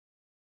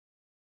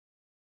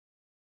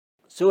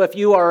So if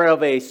you are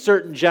of a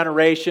certain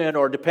generation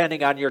or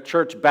depending on your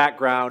church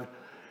background,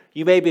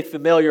 you may be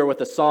familiar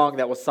with a song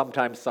that was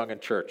sometimes sung in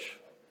church,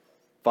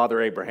 Father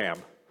Abraham.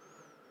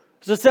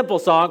 It's a simple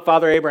song,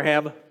 Father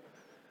Abraham.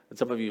 And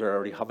some of you are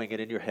already humming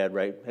it in your head,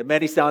 right? And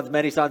many sons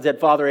had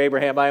Father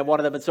Abraham. I am one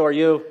of them and so are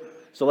you.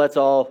 So let's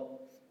all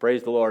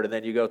praise the Lord. And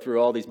then you go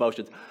through all these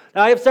motions.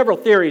 Now I have several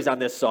theories on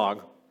this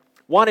song.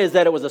 One is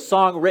that it was a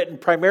song written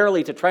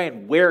primarily to try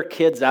and wear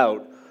kids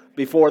out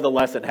before the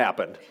lesson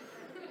happened.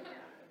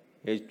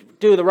 You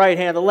do the right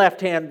hand, the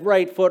left hand,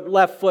 right foot,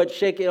 left foot,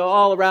 shake it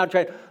all around.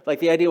 Like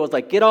the idea was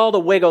like, get all the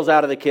wiggles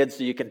out of the kids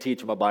so you can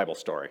teach them a Bible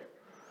story.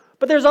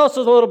 But there's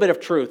also a little bit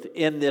of truth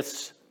in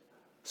this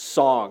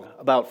song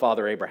about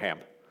Father Abraham.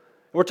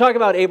 We're talking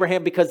about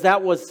Abraham because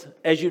that was,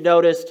 as you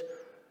noticed,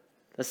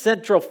 the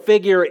central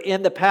figure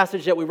in the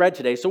passage that we read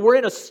today. So we're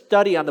in a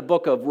study on the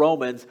book of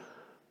Romans,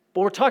 but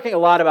we're talking a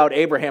lot about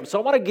Abraham. So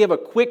I want to give a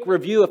quick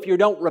review if you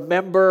don't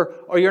remember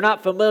or you're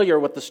not familiar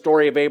with the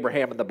story of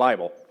Abraham in the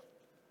Bible.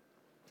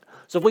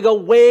 So if we go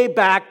way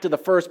back to the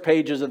first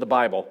pages of the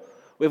Bible,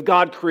 we have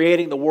God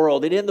creating the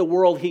world. And in the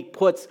world, he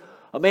puts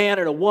a man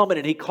and a woman,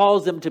 and he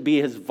calls them to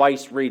be his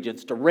vice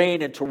regents, to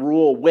reign and to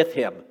rule with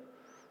him.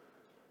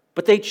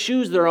 But they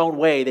choose their own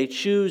way. They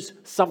choose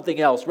something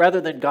else. Rather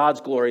than God's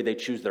glory, they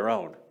choose their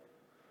own.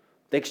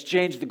 They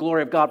exchange the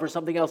glory of God for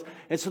something else.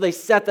 And so they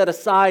set that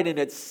aside, and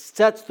it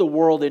sets the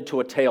world into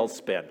a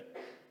tailspin.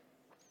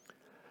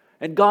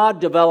 And God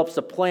develops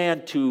a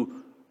plan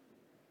to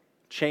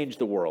change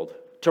the world,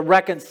 to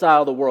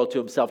reconcile the world to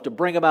himself, to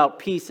bring about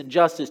peace and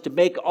justice, to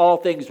make all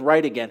things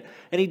right again.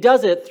 And he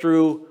does it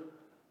through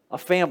a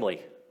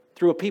family,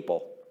 through a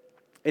people.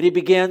 And he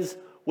begins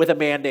with a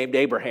man named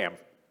Abraham.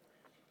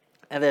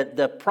 And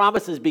the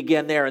promises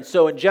begin there. And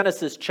so in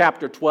Genesis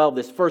chapter 12,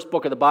 this first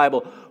book of the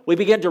Bible, we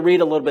begin to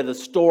read a little bit of the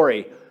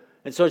story.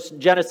 And so it's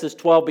Genesis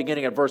 12,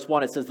 beginning at verse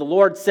 1, it says, "The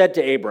Lord said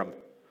to Abram,"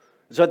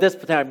 so at this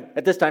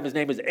time his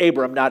name is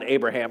Abram, not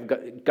Abraham.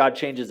 God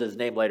changes his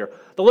name later.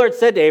 "The Lord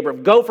said to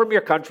Abram, go from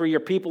your country, your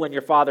people, and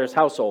your father's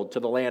household to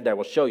the land I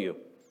will show you.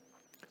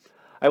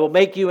 I will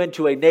make you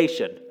into a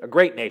nation, a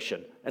great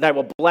nation, and I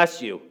will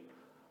bless you.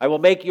 I will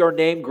make your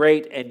name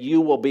great, and you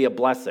will be a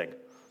blessing.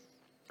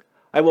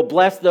 I will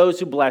bless those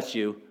who bless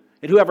you,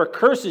 and whoever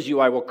curses you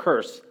I will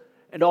curse,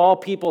 and all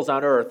peoples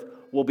on earth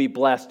will be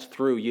blessed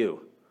through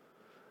you."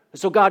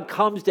 So God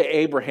comes to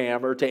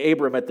Abraham, or to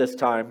Abram at this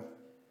time,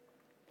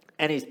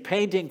 and he's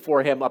painting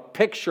for him a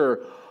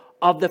picture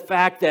of the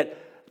fact that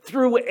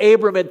through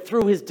Abram and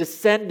through his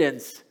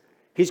descendants,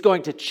 he's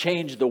going to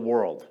change the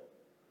world.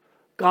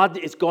 God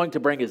is going to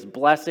bring his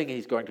blessing.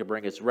 He's going to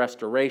bring his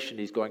restoration.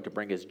 He's going to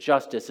bring his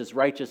justice, his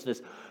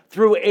righteousness.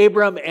 Through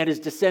Abram and his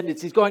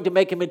descendants, he's going to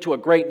make him into a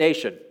great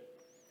nation.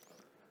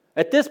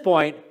 At this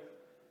point,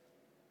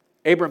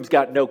 Abram's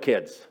got no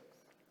kids.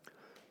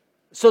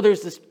 So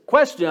there's this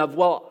question of,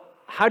 well,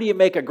 how do you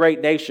make a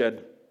great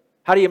nation?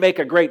 How do you make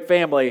a great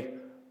family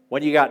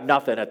when you got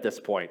nothing at this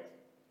point?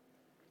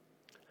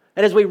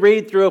 And as we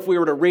read through, if we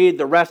were to read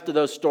the rest of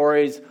those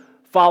stories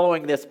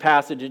following this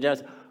passage in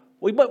Genesis,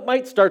 we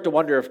might start to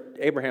wonder if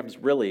Abraham's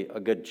really a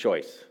good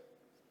choice,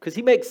 because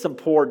he makes some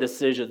poor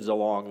decisions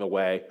along the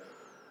way,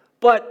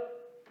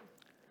 but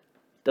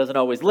doesn't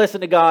always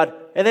listen to God.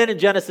 And then in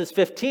Genesis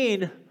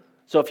 15,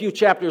 so a few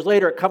chapters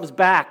later, it comes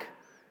back,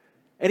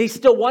 and he's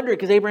still wondering,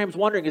 because Abraham's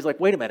wondering, he's like,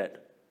 wait a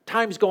minute,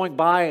 time's going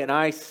by and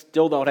I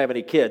still don't have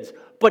any kids,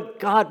 but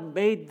God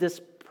made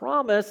this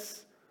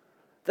promise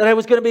that I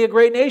was going to be a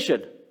great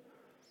nation.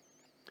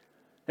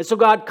 And so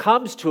God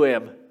comes to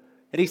him,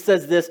 and he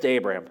says this to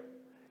Abraham.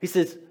 He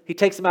says, he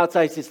takes him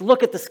outside, he says,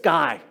 look at the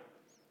sky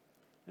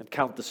and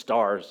count the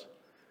stars,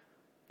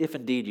 if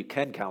indeed you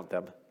can count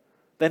them.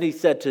 Then he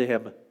said to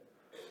him,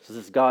 this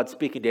is God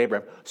speaking to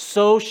Abraham,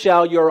 so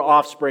shall your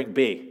offspring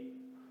be.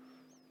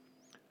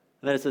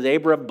 And then it says,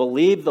 Abram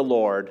believed the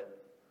Lord,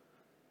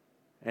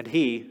 and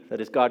he, that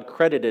is God,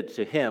 credited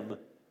to him,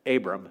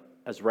 Abram,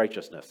 as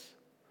righteousness.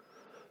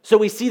 So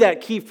we see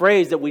that key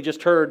phrase that we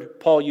just heard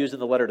Paul use in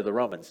the letter to the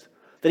Romans,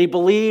 that he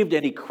believed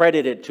and he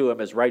credited to him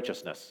as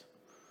righteousness.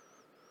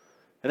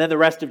 And then the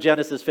rest of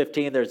Genesis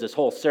 15, there's this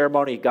whole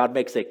ceremony. God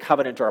makes a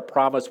covenant or a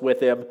promise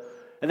with him.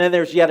 And then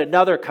there's yet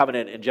another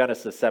covenant in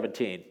Genesis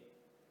 17,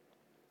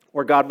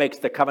 where God makes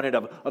the covenant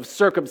of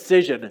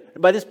circumcision.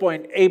 And by this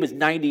point, Abe is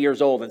 90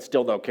 years old and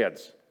still no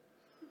kids.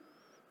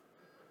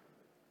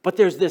 But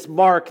there's this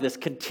mark, this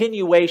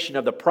continuation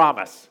of the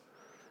promise.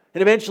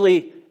 And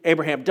eventually,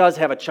 Abraham does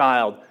have a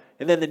child.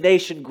 And then the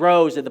nation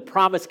grows, and the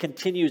promise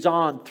continues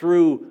on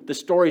through the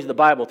stories of the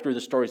Bible, through the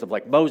stories of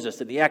like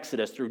Moses and the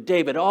Exodus, through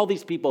David, all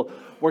these people,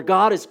 where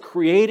God is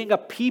creating a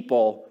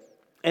people,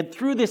 and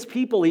through this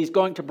people, he's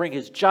going to bring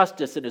his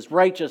justice and his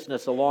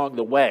righteousness along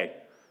the way.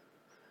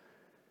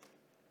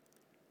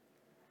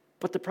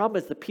 But the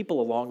problem is the people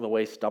along the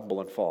way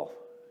stumble and fall.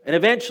 And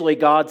eventually,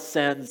 God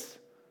sends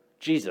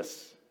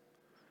Jesus.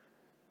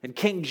 And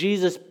King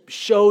Jesus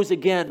shows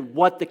again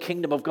what the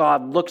kingdom of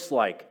God looks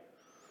like.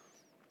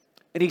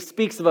 And he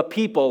speaks of a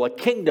people, a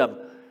kingdom,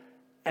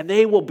 And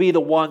they will be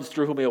the ones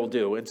through whom he will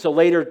do. And so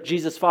later,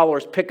 Jesus'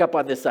 followers pick up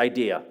on this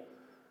idea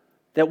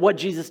that what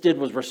Jesus did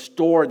was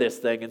restore this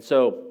thing. And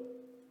so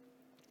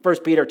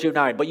 1 Peter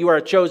 2:9, but you are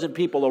a chosen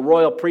people, a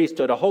royal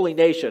priesthood, a holy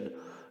nation,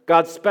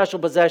 God's special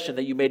possession,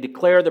 that you may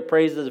declare the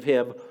praises of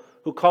him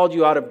who called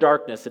you out of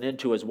darkness and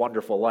into his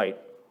wonderful light.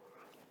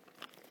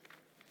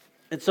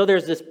 And so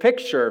there's this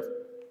picture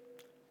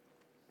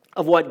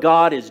of what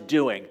God is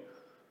doing.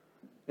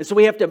 And so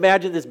we have to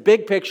imagine this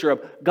big picture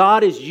of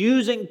God is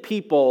using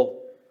people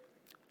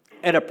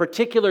and a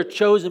particular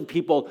chosen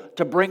people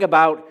to bring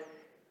about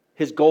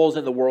his goals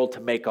in the world to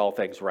make all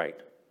things right.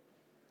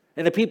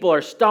 And the people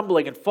are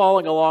stumbling and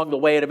falling along the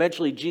way, and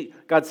eventually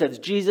God sends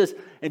Jesus,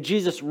 and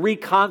Jesus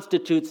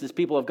reconstitutes this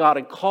people of God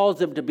and calls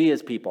them to be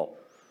his people.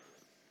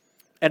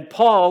 And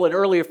Paul, an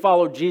earlier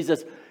follower of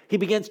Jesus, he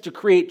begins to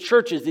create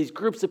churches, these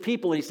groups of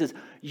people, and he says,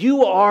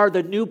 you are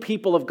the new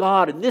people of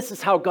God, and this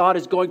is how God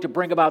is going to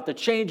bring about the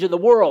change in the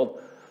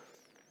world.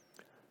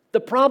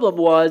 The problem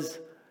was,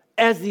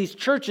 as these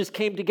churches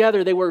came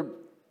together, they were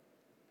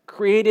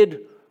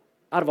created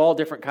out of all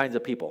different kinds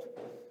of people.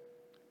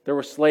 There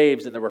were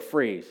slaves and there were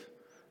frees.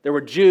 There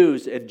were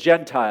Jews and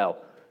Gentile,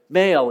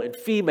 male and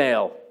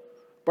female,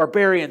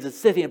 barbarians and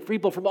Scythian,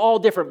 people from all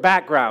different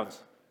backgrounds.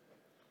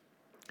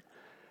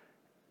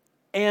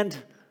 And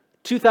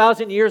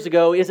 2,000 years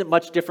ago isn't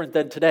much different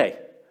than today.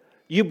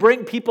 You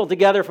bring people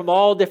together from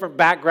all different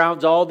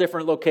backgrounds, all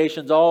different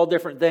locations, all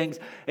different things,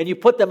 and you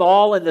put them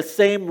all in the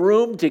same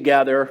room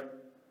together.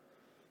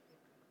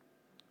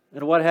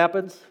 And what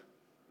happens?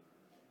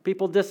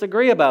 People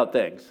disagree about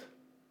things.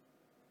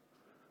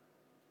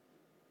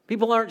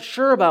 People aren't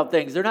sure about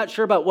things. They're not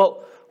sure about,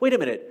 well, wait a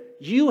minute,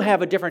 you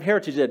have a different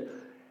heritage.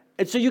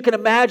 And so you can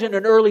imagine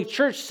an early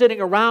church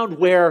sitting around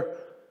where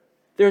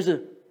there's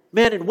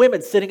men and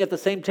women sitting at the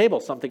same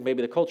table, something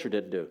maybe the culture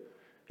didn't do.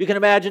 You can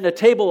imagine a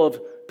table of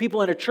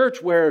people in a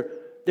church where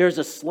there's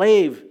a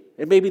slave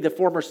and maybe the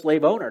former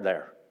slave owner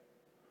there.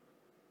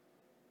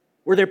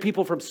 Were there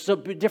people from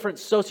different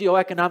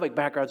socioeconomic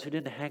backgrounds who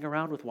didn't hang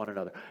around with one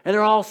another? And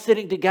they're all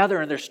sitting together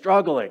and they're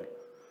struggling.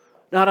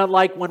 Not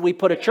unlike when we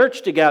put a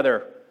church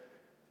together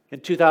in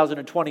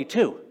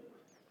 2022.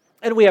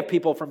 And we have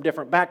people from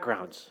different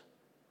backgrounds.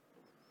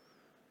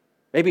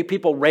 Maybe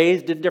people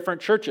raised in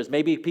different churches.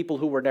 Maybe people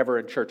who were never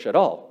in church at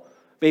all.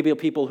 Maybe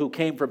people who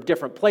came from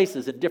different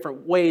places and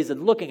different ways of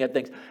looking at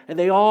things. And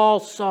they all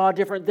saw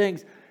different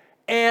things.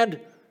 And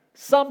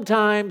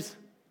sometimes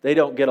they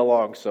don't get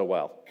along so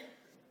well.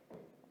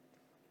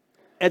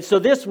 And so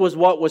this was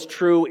what was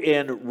true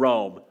in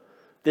Rome,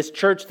 this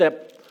church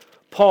that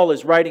Paul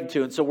is writing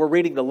to. And so we're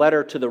reading the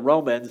letter to the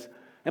Romans.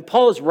 And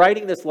Paul is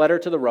writing this letter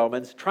to the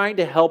Romans, trying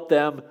to help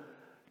them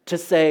to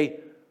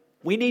say,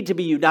 we need to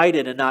be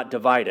united and not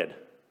divided.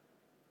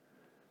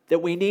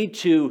 That we need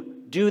to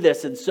do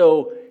this. And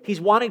so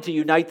he's wanting to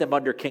unite them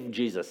under King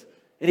Jesus.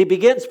 And he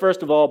begins,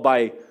 first of all,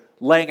 by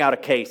laying out a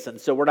case. And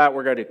so we're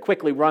going to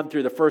quickly run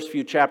through the first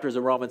few chapters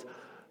of Romans.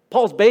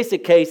 Paul's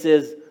basic case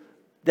is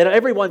that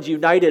everyone's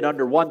united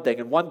under one thing,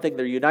 and one thing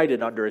they're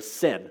united under is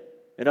sin.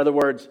 In other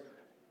words,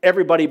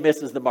 everybody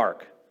misses the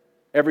mark.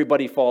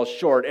 Everybody falls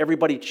short.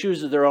 Everybody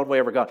chooses their own way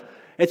over God.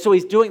 And so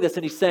he's doing this,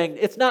 and he's saying,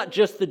 it's not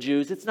just the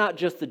Jews, it's not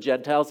just the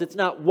Gentiles, it's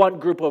not one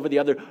group over the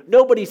other.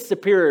 Nobody's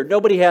superior.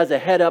 Nobody has a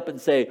head up and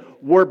say,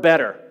 we're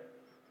better.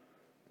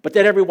 But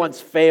that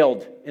everyone's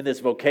failed in this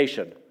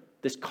vocation,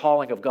 this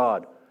calling of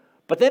God.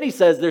 But then he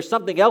says there's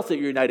something else that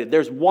you're united.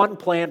 There's one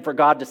plan for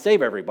God to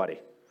save everybody.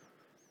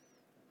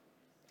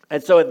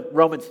 And so in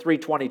Romans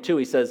 3:22,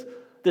 he says,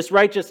 this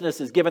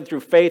righteousness is given through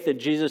faith in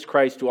Jesus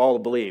Christ to all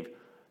who believe.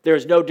 There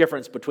is no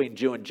difference between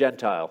Jew and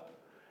Gentile.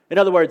 In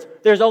other words,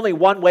 there's only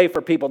one way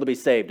for people to be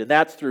saved, and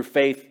that's through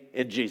faith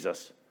in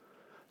Jesus.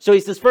 So he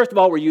says, first of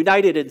all, we're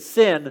united in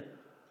sin,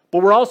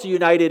 but we're also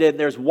united in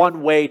there's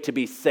one way to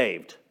be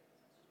saved.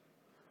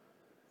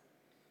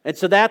 And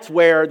so that's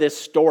where this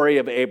story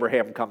of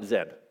Abraham comes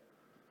in.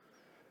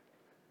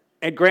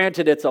 And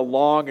granted, it's a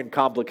long and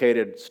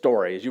complicated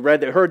story. As you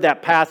heard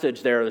that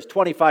passage there's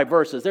 25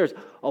 verses. There's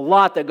a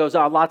lot that goes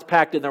on, lots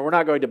packed in there. We're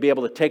not going to be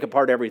able to take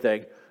apart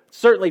everything. It's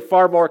certainly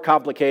far more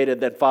complicated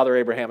than Father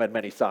Abraham had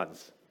many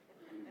sons.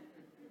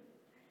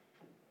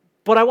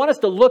 But I want us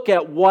to look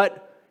at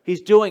what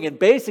he's doing. And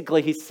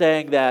basically, he's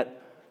saying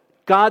that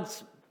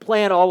God's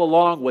plan all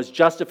along was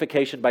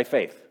justification by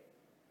faith.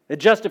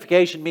 And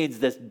justification means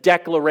this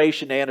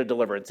declaration and a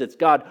deliverance. It's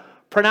God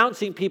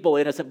pronouncing people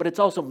innocent, but it's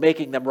also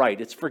making them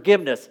right. It's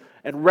forgiveness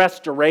and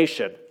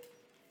restoration.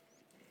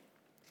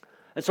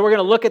 And so we're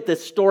going to look at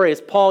this story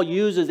as Paul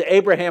uses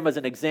Abraham as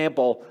an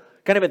example,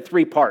 kind of in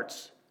three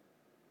parts.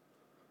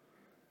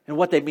 And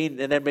what they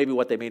mean, and then maybe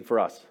what they mean for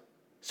us.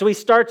 So he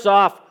starts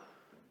off,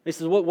 he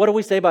says, what do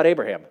we say about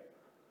Abraham?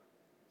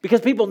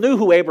 Because people knew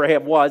who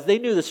Abraham was. They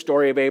knew the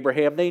story of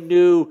Abraham. They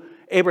knew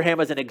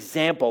Abraham as an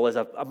example, as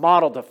a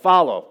model to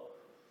follow.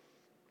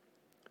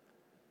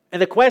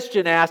 And the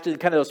question asked in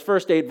kind of those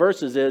first 8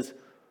 verses is,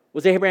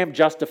 was Abraham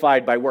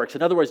justified by works?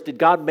 In other words, did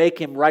God make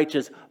him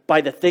righteous by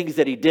the things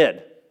that he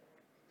did?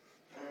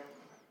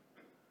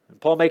 And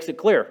Paul makes it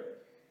clear.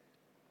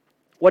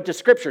 what does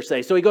Scripture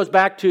say? So he goes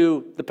back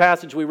to the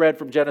passage we read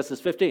from Genesis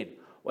 15.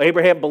 Well,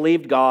 Abraham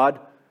believed God,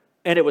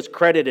 and it was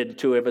credited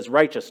to him as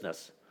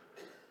righteousness.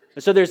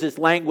 And so there's this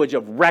language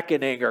of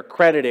reckoning or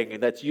crediting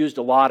that's used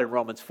a lot in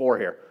Romans 4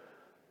 here.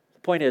 The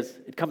point is,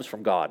 it comes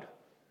from God.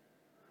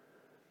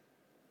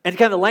 And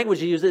kind of the language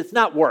he uses, it's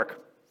not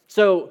work.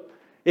 So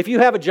if you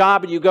have a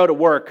job and you go to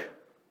work,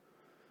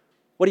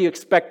 what do you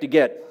expect to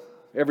get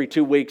every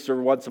 2 weeks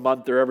or once a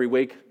month or every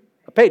week?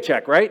 A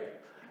paycheck, right?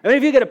 I mean,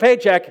 if you get a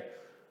paycheck,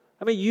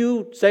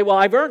 you say, well,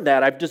 I've earned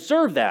that. I've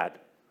deserved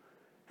that.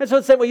 And so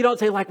it's saying, well, you don't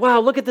say like, wow,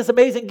 look at this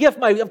amazing gift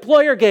my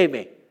employer gave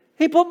me.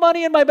 He put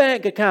money in my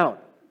bank account.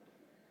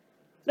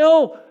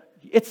 No,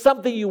 it's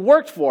something you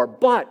worked for.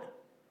 But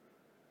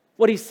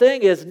what he's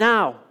saying is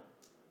now,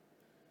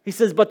 he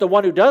says, but the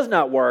one who does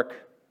not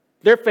work,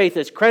 their faith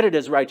is credited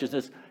as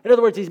righteousness. In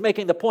other words, he's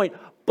making the point,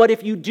 but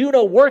if you do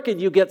no work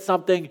and you get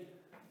something,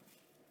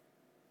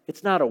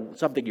 it's not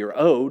something you're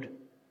owed.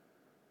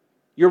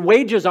 Your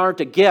wages aren't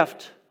a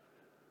gift.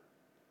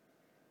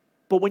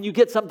 But when you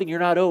get something you're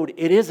not owed,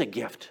 it is a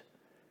gift.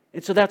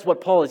 And so that's what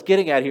Paul is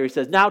getting at here. He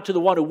says, now to the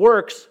one who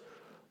works,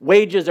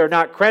 wages are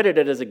not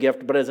credited as a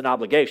gift, but as an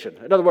obligation.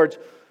 In other words,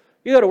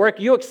 you go to work,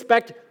 you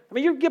expect,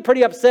 you get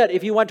pretty upset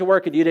if you went to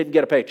work and you didn't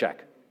get a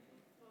paycheck.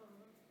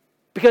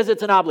 Because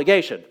it's an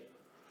obligation.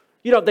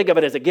 You don't think of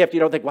it as a gift. You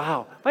don't think,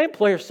 wow, my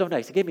employer's so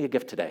nice. He gave me a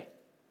gift today.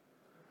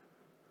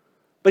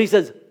 But he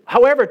says,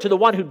 however, to the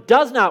one who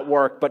does not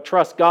work, but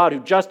trusts God,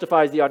 who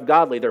justifies the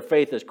ungodly, their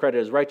faith is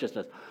credited as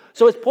righteousness.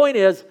 So his point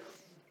is,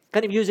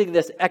 kind of using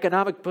this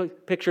economic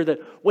picture that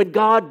when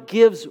God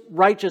gives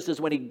righteousness,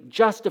 when he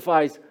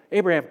justifies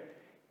Abraham,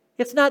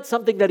 it's not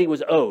something that he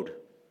was owed.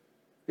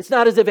 It's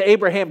not as if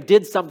Abraham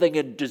did something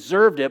and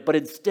deserved it, but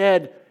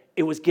instead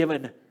it was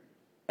given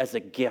as a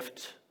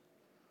gift.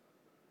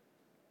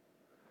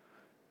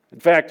 In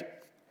fact,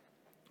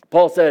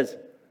 Paul says,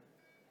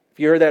 if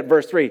you heard that in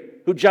verse 3,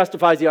 who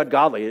justifies the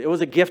ungodly? It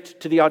was a gift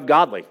to the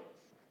ungodly.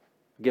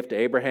 A gift to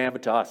Abraham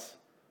and to us.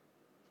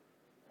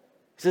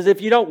 He says,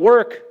 if you don't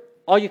work,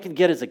 all you can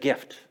get is a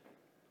gift.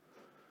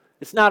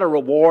 It's not a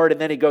reward.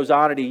 And then he goes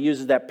on and he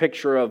uses that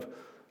picture of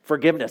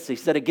forgiveness. He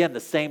said again, the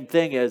same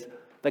thing is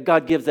that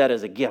God gives that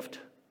as a gift.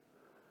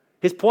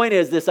 His point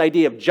is this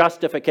idea of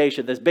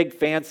justification, this big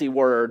fancy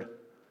word,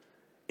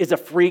 is a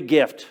free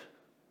gift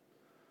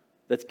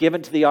that's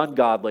given to the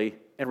ungodly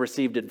and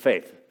received in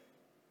faith,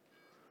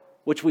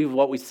 which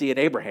what we see in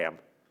Abraham.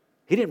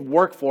 He didn't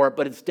work for it,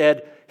 but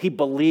instead he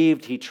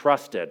believed, he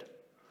trusted.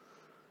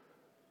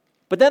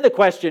 But then the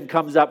question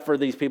comes up for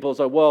these people,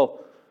 so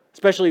well,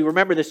 especially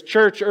remember this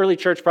church, early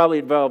church probably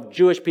involved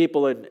Jewish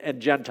people and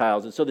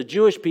Gentiles. And so the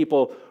Jewish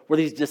people were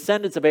these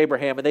descendants of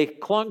Abraham, and they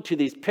clung to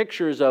these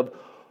pictures of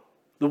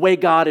the way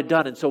God had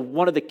done. And so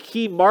one of the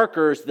key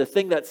markers, the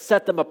thing that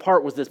set them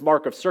apart was this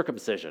mark of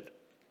circumcision.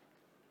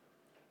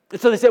 And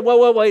so they said,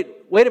 well, wait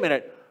a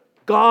minute.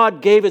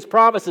 God gave his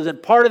promises,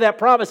 and part of that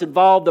promise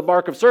involved the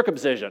mark of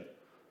circumcision.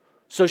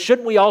 So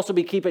shouldn't we also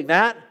be keeping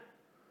that?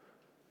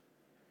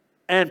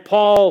 And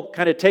Paul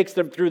kind of takes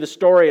them through the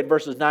story in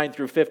verses 9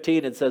 through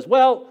 15 and says,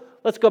 well,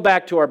 let's go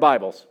back to our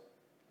Bibles.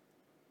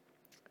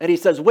 And he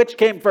says, which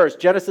came first,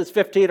 Genesis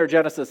 15 or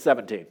Genesis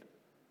 17?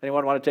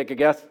 Anyone want to take a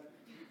guess?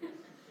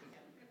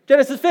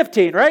 Genesis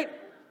 15, right?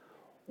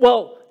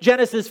 Well,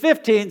 Genesis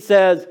 15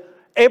 says,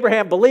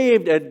 Abraham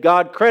believed and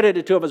God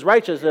credited to him as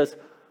righteousness.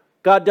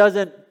 God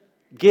doesn't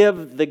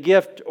give the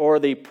gift or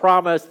the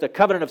promise, the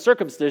covenant of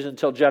circumcision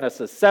until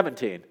Genesis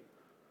 17.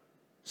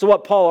 So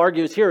what Paul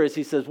argues here is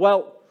he says,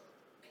 well,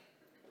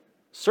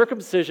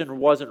 circumcision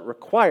wasn't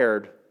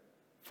required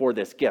for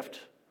this gift.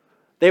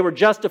 They were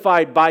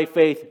justified by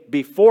faith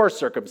before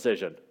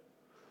circumcision.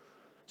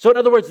 So in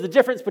other words, the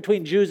difference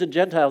between Jews and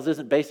Gentiles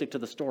isn't basic to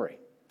the story.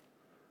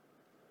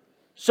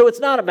 So it's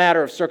not a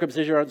matter of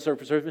circumcision or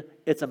uncircumcision,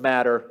 it's a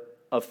matter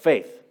of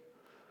faith.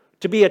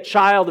 To be a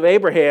child of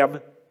Abraham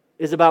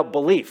is about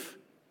belief.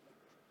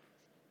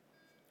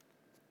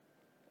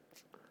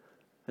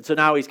 And so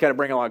now he's kind of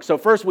bringing along. So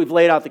first we've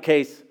laid out the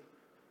case.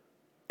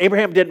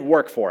 Abraham didn't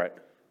work for it.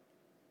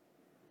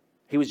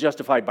 He was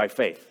justified by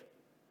faith.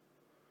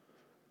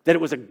 That it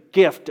was a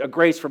gift, a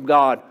grace from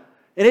God.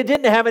 And it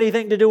didn't have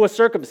anything to do with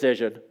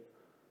circumcision. In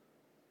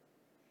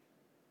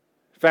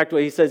fact,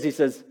 what he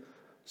says,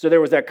 so there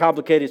was that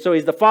complicated. So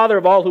he's the father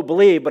of all who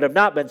believe but have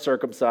not been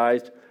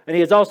circumcised. And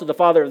he is also the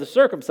father of the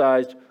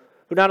circumcised,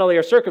 who not only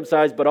are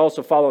circumcised but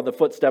also follow in the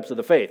footsteps of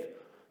the faith.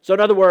 So in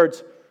other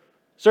words,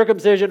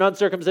 circumcision,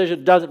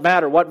 uncircumcision doesn't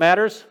matter. What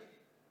matters?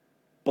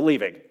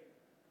 Believing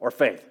or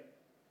faith.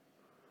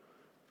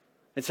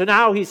 And so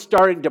now he's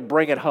starting to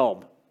bring it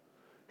home.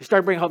 He's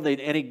starting to bring it home,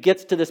 and he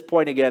gets to this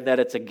point again that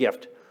it's a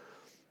gift.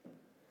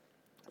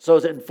 So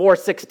in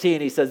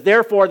 4:16, he says,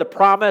 therefore the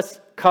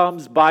promise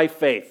comes by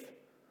faith,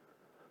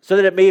 so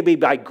that it may be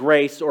by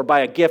grace or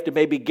by a gift. It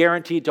may be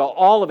guaranteed to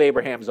all of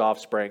Abraham's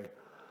offspring,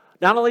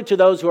 not only to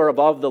those who are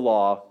above the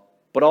law,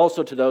 but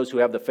also to those who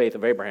have the faith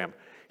of Abraham.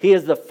 He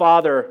is the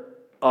father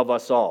of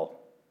us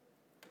all.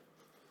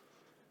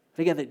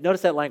 And again,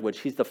 notice that language.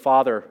 He's the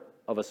father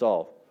of us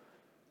all.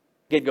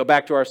 Again, go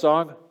back to our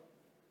song.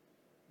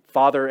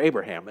 Father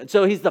Abraham. And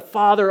so he's the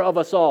father of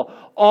us all.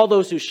 All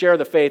those who share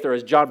the faith, or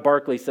as John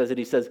Barclay says it,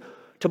 he says,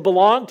 to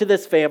belong to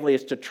this family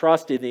is to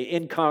trust in the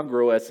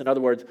incongruous. In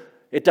other words,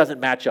 it doesn't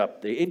match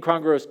up. The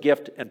incongruous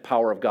gift and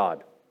power of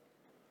God.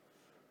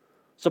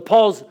 So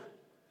Paul's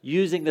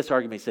using this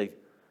argument, saying,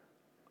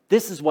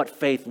 this is what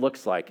faith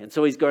looks like. And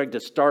so he's going to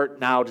start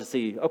now to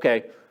see,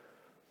 okay,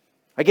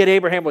 I get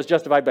Abraham was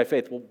justified by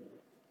faith. Well,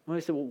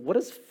 what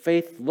does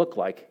faith look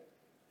like?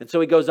 And so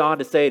he goes on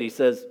to say it. He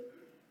says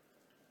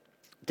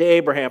to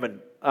Abraham in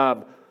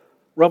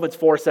Romans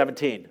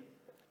 4:17,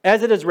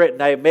 as it is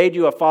written, I have made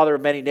you a father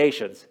of many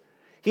nations.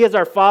 He is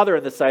our father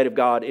in the sight of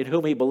God, in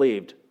whom he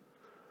believed.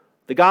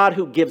 The God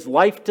who gives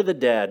life to the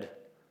dead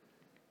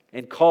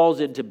and calls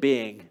into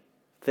being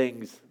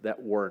things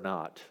that were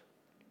not.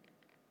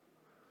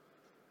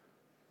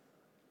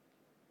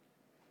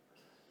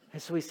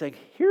 And so he's saying,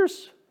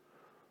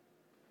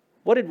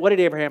 what did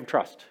Abraham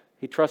trust?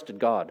 He trusted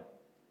God.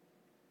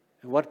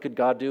 And what could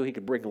God do? He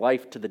could bring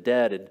life to the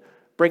dead and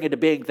bring into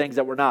being things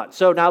that were not.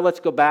 So now let's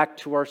go back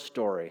to our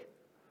story.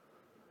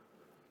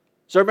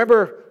 So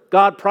remember,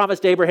 God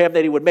promised Abraham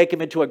that he would make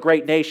him into a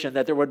great nation,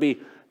 that there would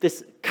be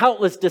this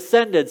countless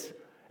descendants,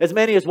 as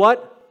many as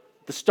what?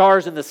 The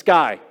stars in the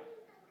sky.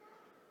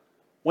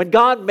 When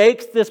God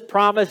makes this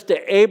promise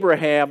to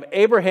Abraham,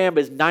 Abraham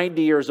is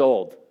 90 years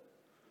old.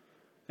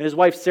 And his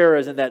wife Sarah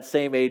is in that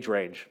same age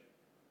range.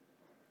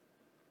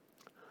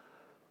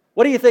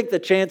 What do you think the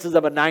chances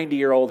of a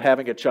 90-year-old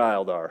having a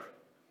child are?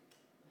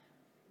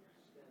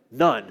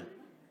 None.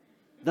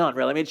 None,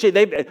 really. I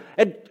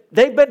mean,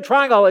 they've been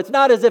trying all. It's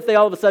not as if they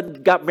all of a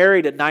sudden got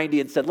married at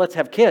 90 and said, let's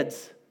have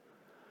kids.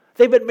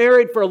 They've been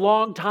married for a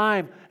long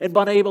time and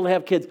been able to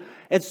have kids.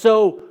 And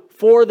so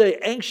for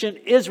the ancient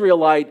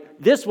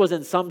Israelite, this was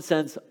in some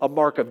sense a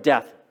mark of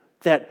death,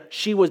 that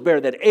she was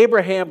barren, that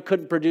Abraham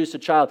couldn't produce a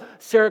child,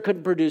 Sarah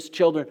couldn't produce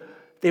children.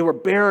 They were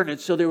barren, and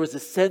so there was a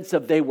sense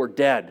of they were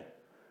dead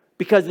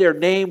because their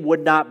name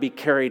would not be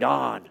carried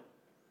on.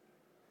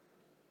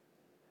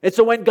 And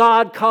so when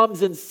God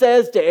comes and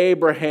says to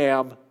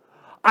Abraham,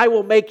 I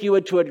will make you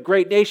into a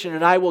great nation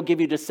and I will give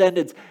you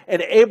descendants,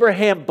 and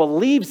Abraham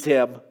believes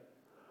him,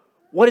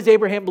 what is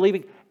Abraham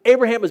believing?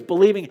 Abraham is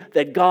believing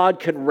that God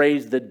can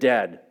raise the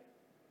dead,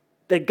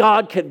 that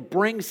God can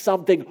bring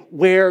something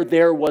where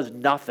there was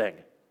nothing.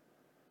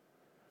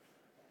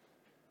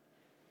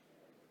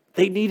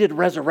 They needed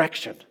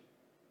resurrection.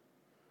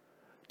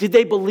 Did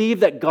they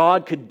believe that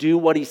God could do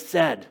what he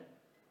said?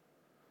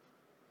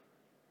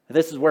 And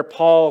this is where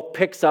Paul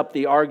picks up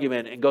the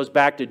argument and goes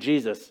back to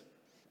Jesus.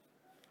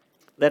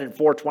 Then in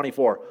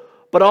 4:24,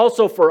 but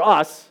also for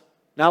us,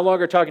 no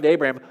longer talking to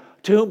Abraham,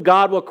 to whom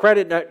God will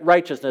credit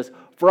righteousness,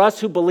 for us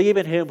who believe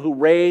in him who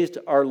raised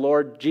our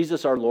Lord,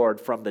 Jesus our Lord,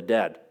 from the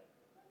dead.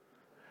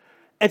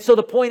 And so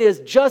the point is,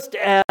 just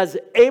as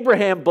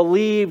Abraham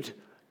believed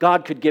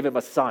God could give him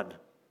a son,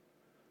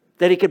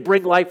 that he could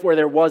bring life where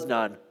there was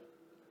none,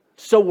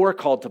 so we're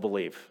called to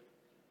believe.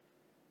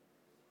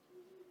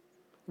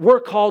 We're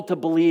called to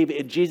believe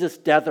in Jesus'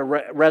 death and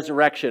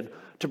resurrection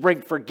to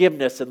bring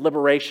forgiveness and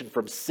liberation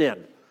from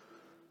sin.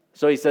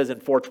 So he says in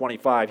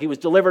 4:25, he was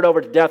delivered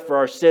over to death for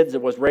our sins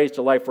and was raised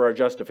to life for our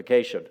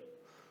justification.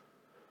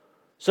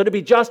 So to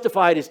be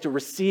justified is to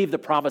receive the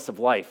promise of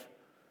life.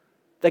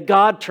 That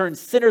God turns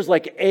sinners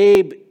like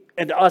Abe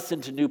and us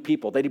into new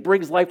people. That he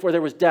brings life where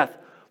there was death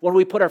when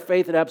we put our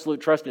faith and absolute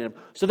trust in him.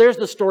 So there's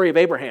the story of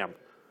Abraham.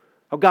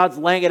 How God's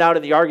laying it out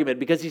in the argument,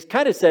 because he's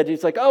kind of said,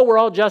 he's like, oh, we're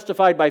all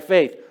justified by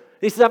faith.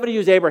 He says, I'm going to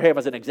use Abraham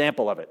as an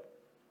example of it.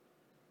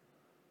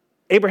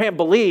 Abraham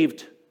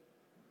believed,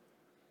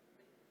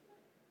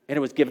 and it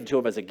was given to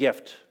him as a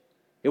gift.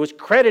 It was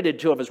credited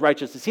to him as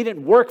righteousness. He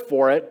didn't work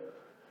for it.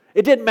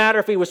 It didn't matter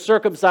if he was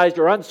circumcised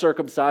or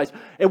uncircumcised.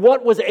 And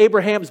what was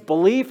Abraham's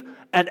belief?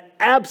 An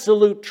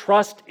absolute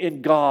trust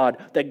in God,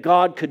 that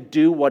God could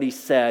do what he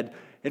said.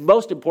 And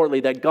most importantly,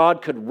 that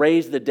God could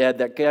raise the dead,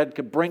 that God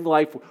could bring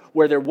life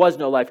where there was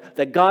no life,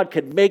 that God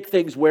could make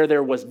things where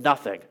there was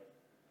nothing.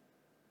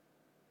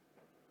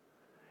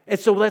 And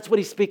so that's what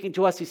he's speaking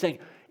to us. He's saying,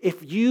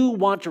 if you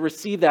want to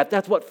receive that,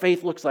 that's what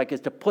faith looks like,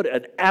 is to put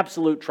an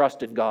absolute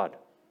trust in God.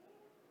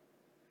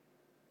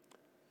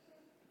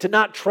 To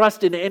not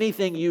trust in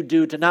anything you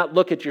do, to not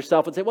look at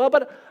yourself and say, well,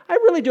 but I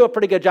really do a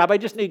pretty good job. I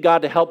just need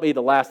God to help me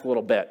the last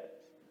little bit.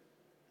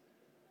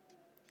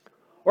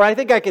 Or I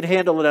think I can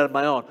handle it on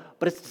my own.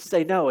 But it's to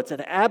say, no, it's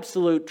an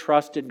absolute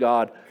trust in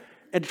God.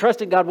 And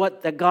trust in God,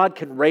 what? That God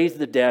can raise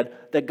the dead,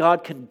 that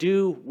God can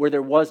do where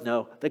there was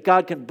no, that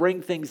God can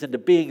bring things into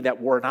being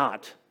that were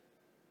not.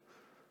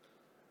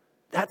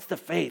 That's the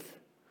faith.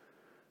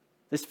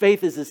 This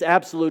faith is this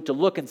absolute to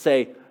look and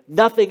say,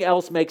 nothing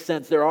else makes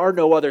sense. There are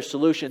no other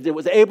solutions. It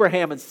was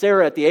Abraham and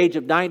Sarah at the age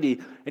of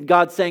 90, and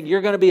God saying,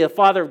 you're going to be a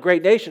father of a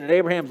great nation. And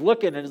Abraham's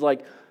looking and is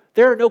like,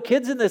 there are no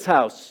kids in this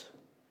house.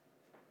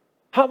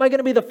 How am I going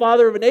to be the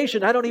father of a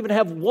nation? I don't even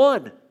have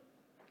one.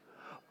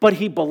 But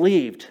he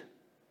believed.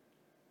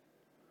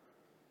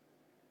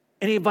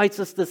 And he invites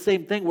us to the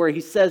same thing where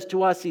he says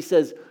to us, he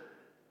says,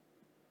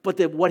 but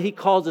that what he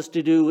calls us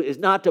to do is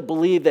not to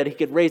believe that he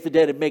can raise the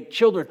dead and make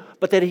children,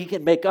 but that he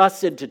can make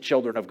us into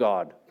children of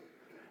God.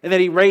 And that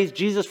he raised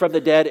Jesus from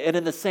the dead, and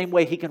in the same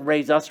way he can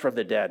raise us from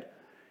the dead.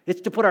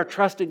 It's to put our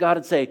trust in God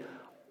and say,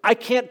 I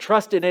can't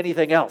trust in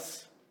anything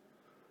else.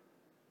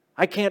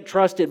 I can't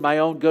trust in my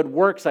own good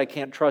works. I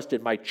can't trust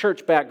in my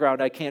church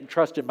background. I can't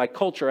trust in my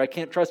culture. I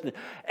can't trust in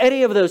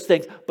any of those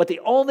things. But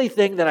the only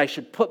thing that I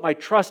should put my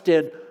trust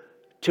in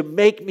to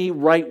make me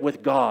right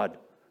with God,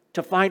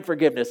 to find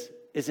forgiveness,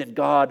 is in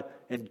God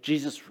and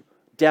Jesus'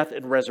 death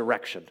and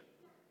resurrection.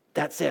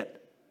 That's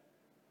it.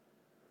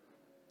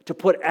 To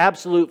put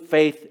absolute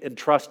faith and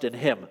trust in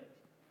him.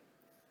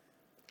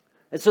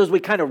 And so as we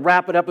kind of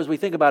wrap it up, as we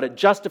think about it,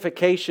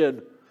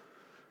 justification,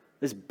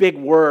 this big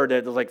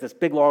word, like this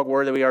big long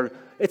word that we are,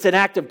 it's an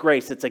act of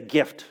grace. It's a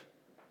gift.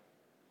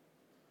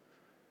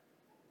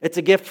 It's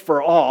a gift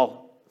for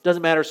all.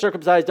 Doesn't matter,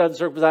 circumcised,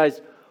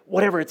 uncircumcised,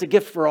 whatever, it's a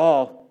gift for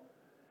all.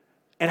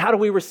 And how do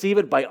we receive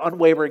it? By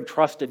unwavering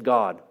trust in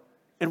God.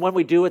 And when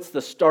we do, it's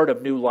the start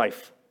of new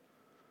life.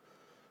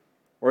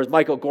 Or as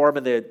Michael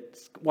Gorman, the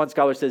one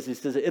scholar says, he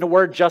says, in a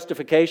word,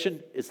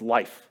 justification is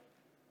life.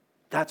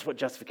 That's what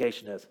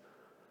justification is.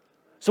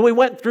 So we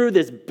went through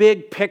this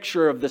big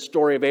picture of the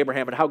story of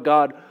Abraham and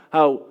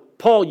how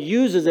Paul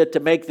uses it to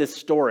make this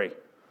story.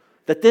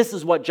 That this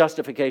is what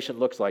justification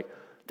looks like.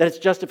 That it's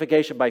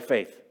justification by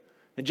faith.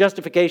 And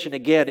justification,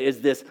 again,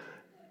 is this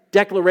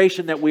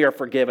declaration that we are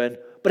forgiven,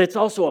 but it's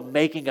also a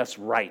making us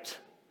right.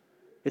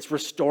 It's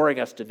restoring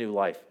us to new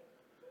life.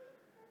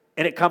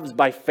 And it comes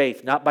by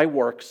faith, not by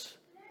works,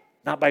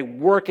 not by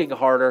working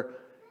harder.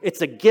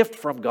 It's a gift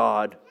from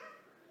God.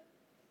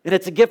 And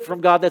it's a gift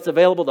from God that's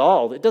available to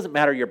all. It doesn't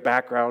matter your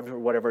background or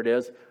whatever it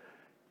is.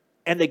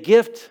 And the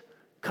gift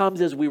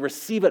comes as we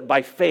receive it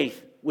by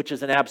faith, which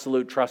is an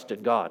absolute trust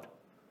in God.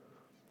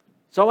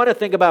 So I want to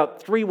think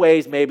about 3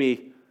 ways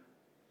maybe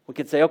we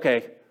can say,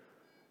 okay,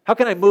 how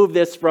can I move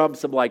this from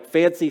some like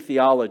fancy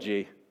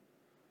theology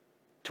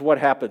to what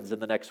happens in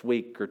the next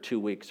week or 2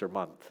 weeks or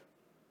month?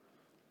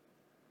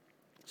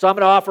 So I'm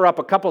going to offer up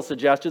a couple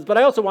suggestions, but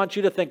I also want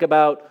you to think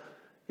about,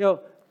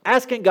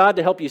 asking God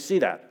to help you see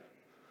that.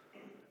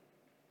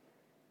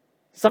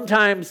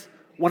 Sometimes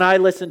when I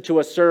listen to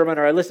a sermon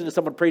or I listen to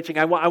someone preaching,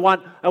 I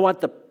want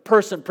the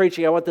person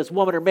preaching, I want this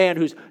woman or man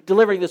who's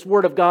delivering this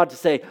word of God to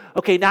say,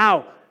 okay,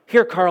 now,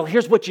 here, Carl,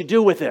 here's what you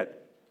do with it.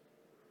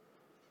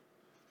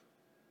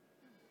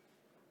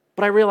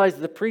 But I realize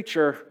the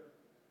preacher,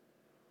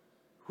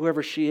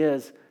 whoever she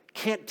is,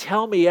 can't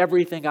tell me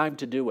everything I'm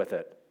to do with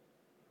it.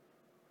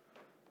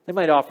 They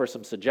might offer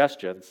some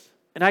suggestions,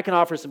 and I can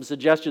offer some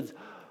suggestions,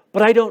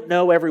 but I don't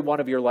know every one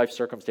of your life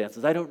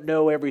circumstances. I don't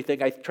know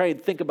everything. I try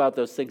and think about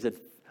those things,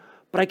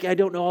 but I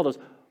don't know all those.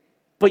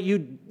 But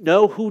you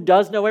know who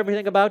does know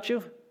everything about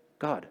you?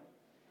 God.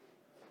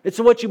 And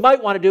so what you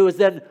might want to do is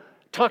then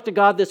talk to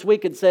God this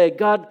week and say,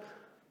 God,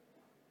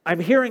 I'm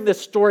hearing this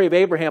story of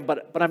Abraham,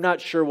 but I'm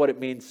not sure what it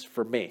means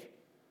for me.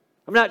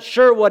 I'm not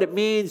sure what it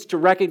means to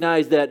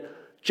recognize that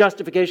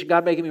justification,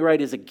 God making me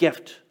right, is a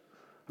gift.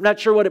 I'm not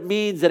sure what it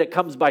means that it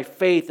comes by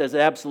faith as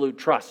absolute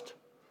trust.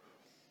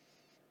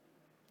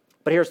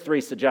 But here's 3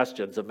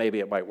 suggestions of maybe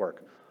it might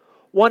work.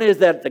 One is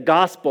that the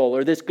gospel,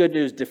 or this good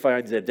news,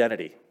 defines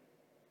identity.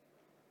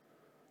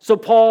 So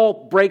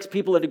Paul breaks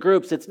people into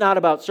groups. It's not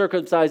about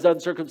circumcised,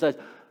 uncircumcised.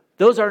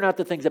 Those are not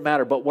the things that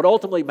matter. But what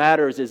ultimately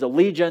matters is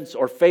allegiance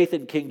or faith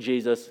in King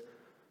Jesus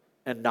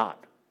and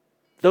not.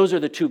 Those are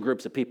the 2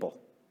 groups of people.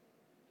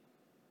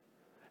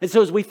 And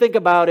so as we think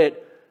about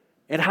it,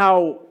 and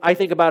how I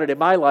think about it in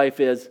my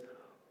life is,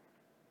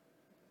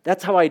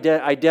 that's how I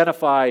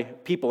identify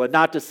people. And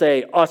not to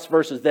say us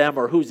versus them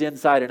or who's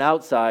inside and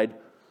outside,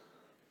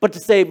 but to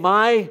say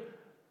my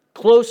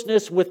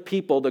closeness with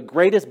people, the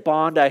greatest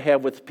bond I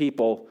have with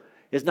people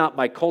is not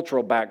my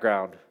cultural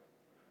background.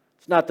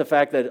 It's not the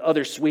fact that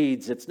other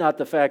Swedes. It's not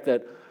the fact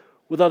that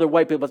with other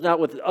white people. It's not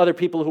with other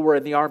people who were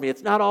in the army.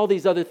 It's not all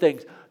these other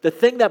things. The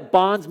thing that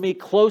bonds me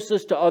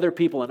closest to other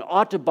people and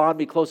ought to bond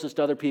me closest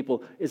to other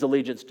people is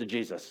allegiance to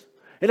Jesus.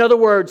 In other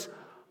words,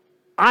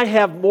 I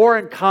have more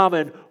in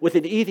common with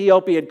an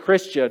Ethiopian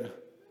Christian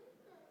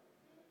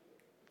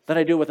than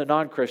I do with a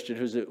non-Christian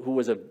who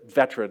was a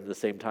veteran at the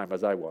same time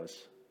as I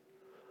was.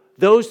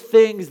 Those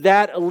things,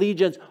 that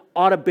allegiance,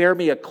 ought to bear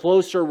me a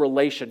closer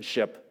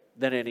relationship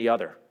than any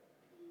other.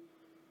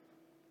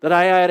 That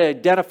I had to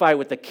identify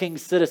with the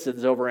king's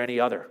citizens over any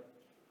other.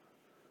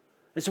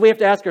 And so we have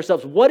to ask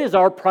ourselves, what is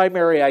our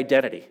primary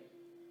identity?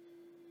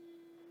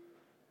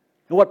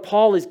 And what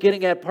Paul is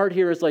getting at part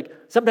here is like,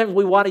 sometimes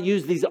we want to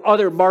use these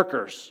other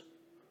markers,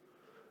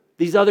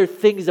 these other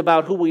things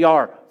about who we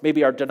are,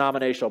 maybe our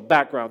denominational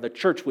background, the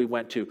church we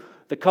went to,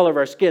 the color of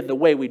our skin, the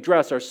way we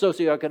dress, our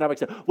socioeconomic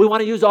status. We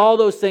want to use all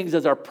those things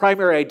as our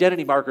primary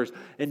identity markers.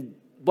 And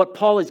what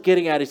Paul is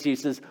getting at is he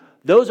says,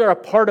 those are a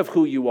part of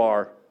who you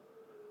are,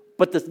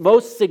 but the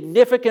most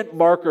significant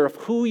marker of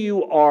who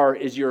you are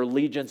is your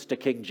allegiance to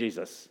King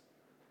Jesus.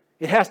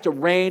 It has to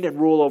reign and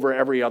rule over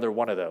every other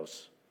one of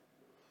those.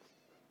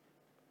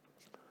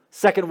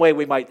 Second way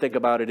we might think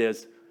about it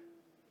is,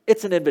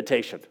 it's an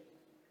invitation.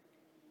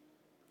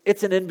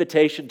 It's an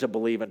invitation to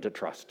believe and to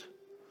trust.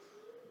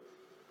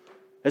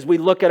 As we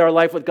look at our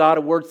life with God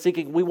and we're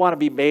seeking, we want to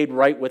be made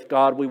right with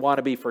God. We want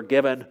to be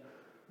forgiven.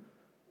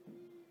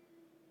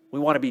 We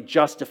want to be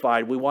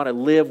justified. We want to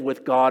live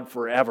with God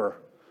forever.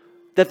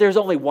 That there's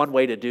only one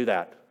way to do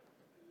that.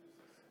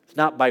 It's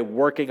not by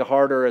working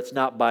harder. It's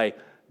not by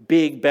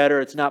being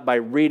better. It's not by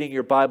reading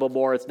your Bible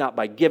more. It's not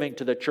by giving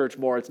to the church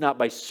more. It's not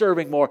by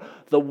serving more.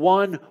 The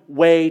one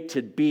way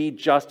to be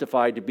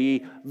justified, to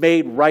be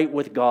made right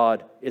with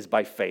God, is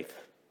by faith.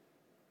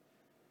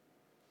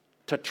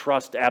 To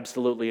trust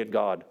absolutely in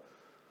God.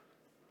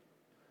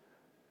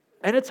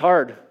 And it's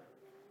hard.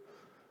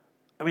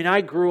 I mean,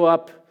 I grew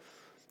up,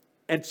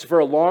 and for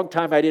a long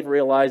time I didn't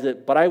realize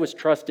it, but I was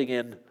trusting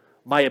in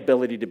my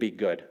ability to be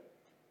good.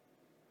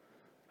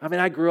 I mean,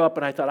 I grew up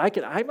and I thought,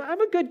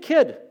 I'm a good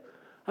kid.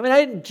 I mean,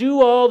 I didn't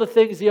do all the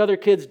things the other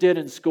kids did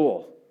in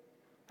school.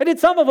 I did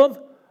some of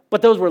them,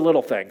 but those were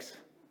little things.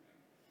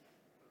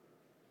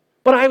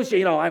 But I was,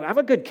 I'm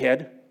a good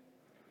kid.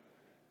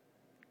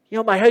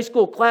 My high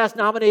school class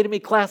nominated me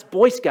class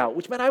Boy Scout,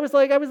 which meant I was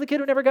the kid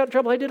who never got in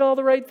trouble. I did all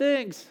the right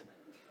things.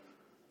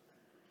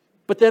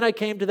 But then I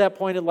came to that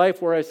point in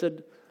life where I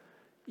said,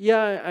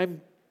 yeah,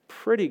 I'm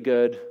pretty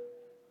good,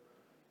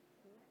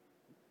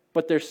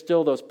 but there's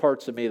still those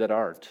parts of me that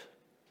aren't.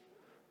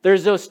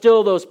 There's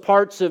still those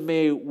parts of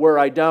me where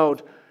I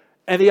don't.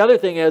 And the other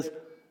thing is,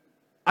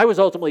 I was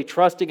ultimately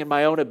trusting in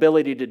my own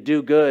ability to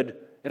do good,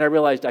 and I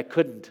realized I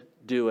couldn't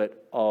do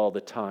it all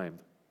the time.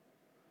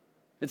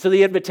 And so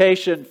the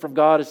invitation from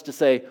God is to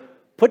say,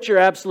 put your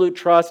absolute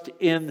trust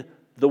in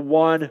the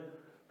one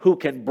who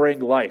can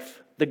bring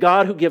life. The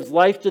God who gives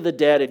life to the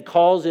dead and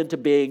calls into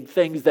being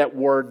things that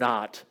were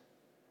not.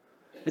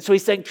 And so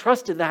he's saying,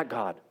 trust in that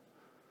God.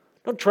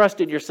 Don't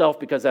trust in yourself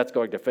because that's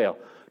going to fail.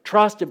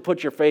 Trust and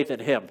put your faith in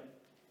him.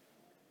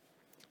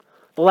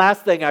 The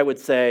last thing I would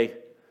say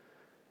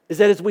is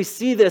that as we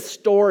see this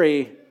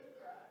story,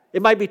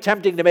 it might be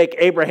tempting to make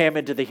Abraham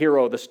into the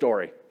hero of the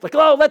story. Like,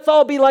 oh, let's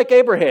all be like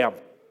Abraham.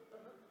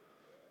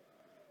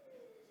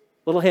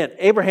 Little hint,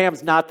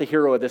 Abraham's not the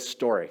hero of this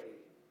story. Do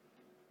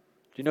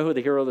you know who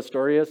the hero of the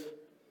story is?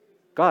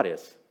 God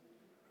is.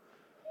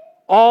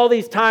 All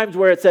these times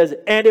where it says,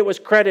 and it was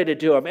credited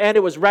to him, and it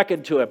was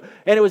reckoned to him,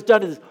 and it was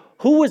done to this.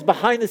 Who was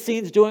behind the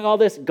scenes doing all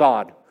this?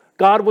 God.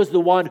 God was the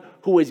one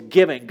who was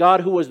giving. God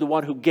who was the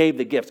one who gave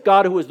the gifts.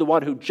 God who was the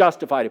one who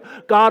justified him.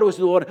 God was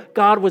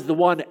the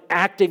one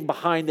acting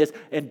behind this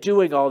and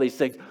doing all these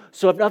things.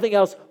 So if nothing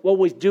else, what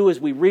we do is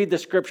we read the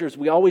scriptures.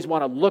 We always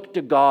want to look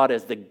to God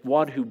as the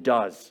one who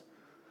does.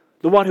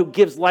 The one who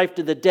gives life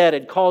to the dead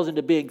and calls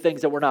into being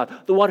things that were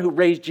not. The one who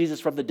raised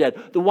Jesus from the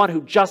dead. The one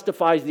who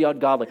justifies the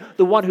ungodly.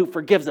 The one who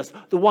forgives us.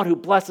 The one who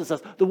blesses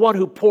us. The one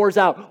who pours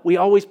out. We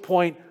always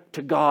point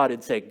to God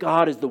and say,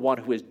 God is the one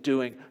who is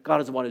doing.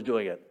 God is the one who's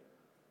doing it.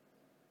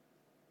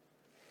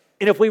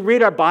 And if we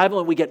read our Bible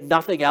and we get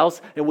nothing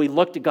else and we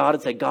look to God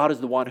and say, God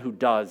is the one who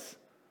does,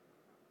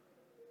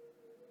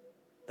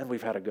 then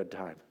we've had a good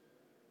time.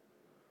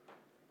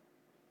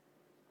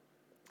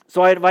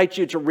 So I invite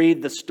you to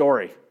read the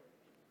story.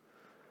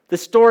 The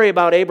story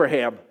about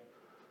Abraham.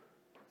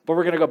 But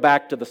we're going to go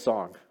back to the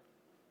song.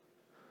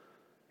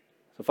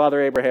 So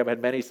Father Abraham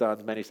had many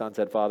sons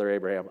had Father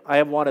Abraham. I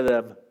am one of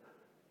them,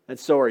 and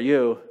so are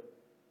you.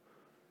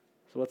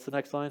 So what's the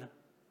next line?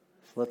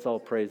 So let's all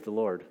praise the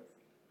Lord.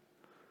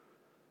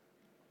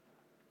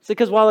 See,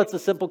 because while it's a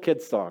simple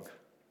kid's song,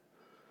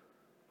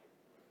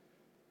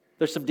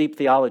 there's some deep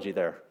theology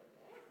there.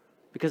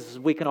 Because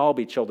we can all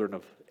be children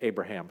of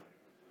Abraham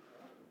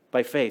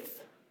by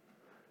faith.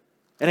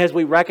 And as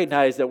we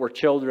recognize that we're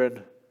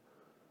children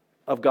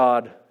of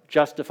God,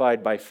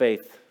 justified by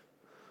faith,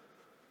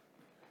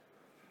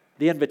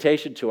 the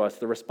invitation to us,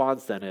 the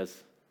response then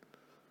is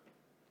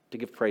to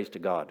give praise to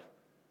God.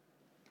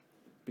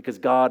 Because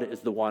God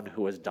is the one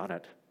who has done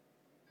it.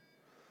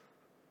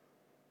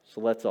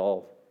 So let's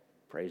all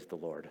praise the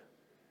Lord.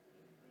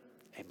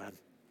 Amen.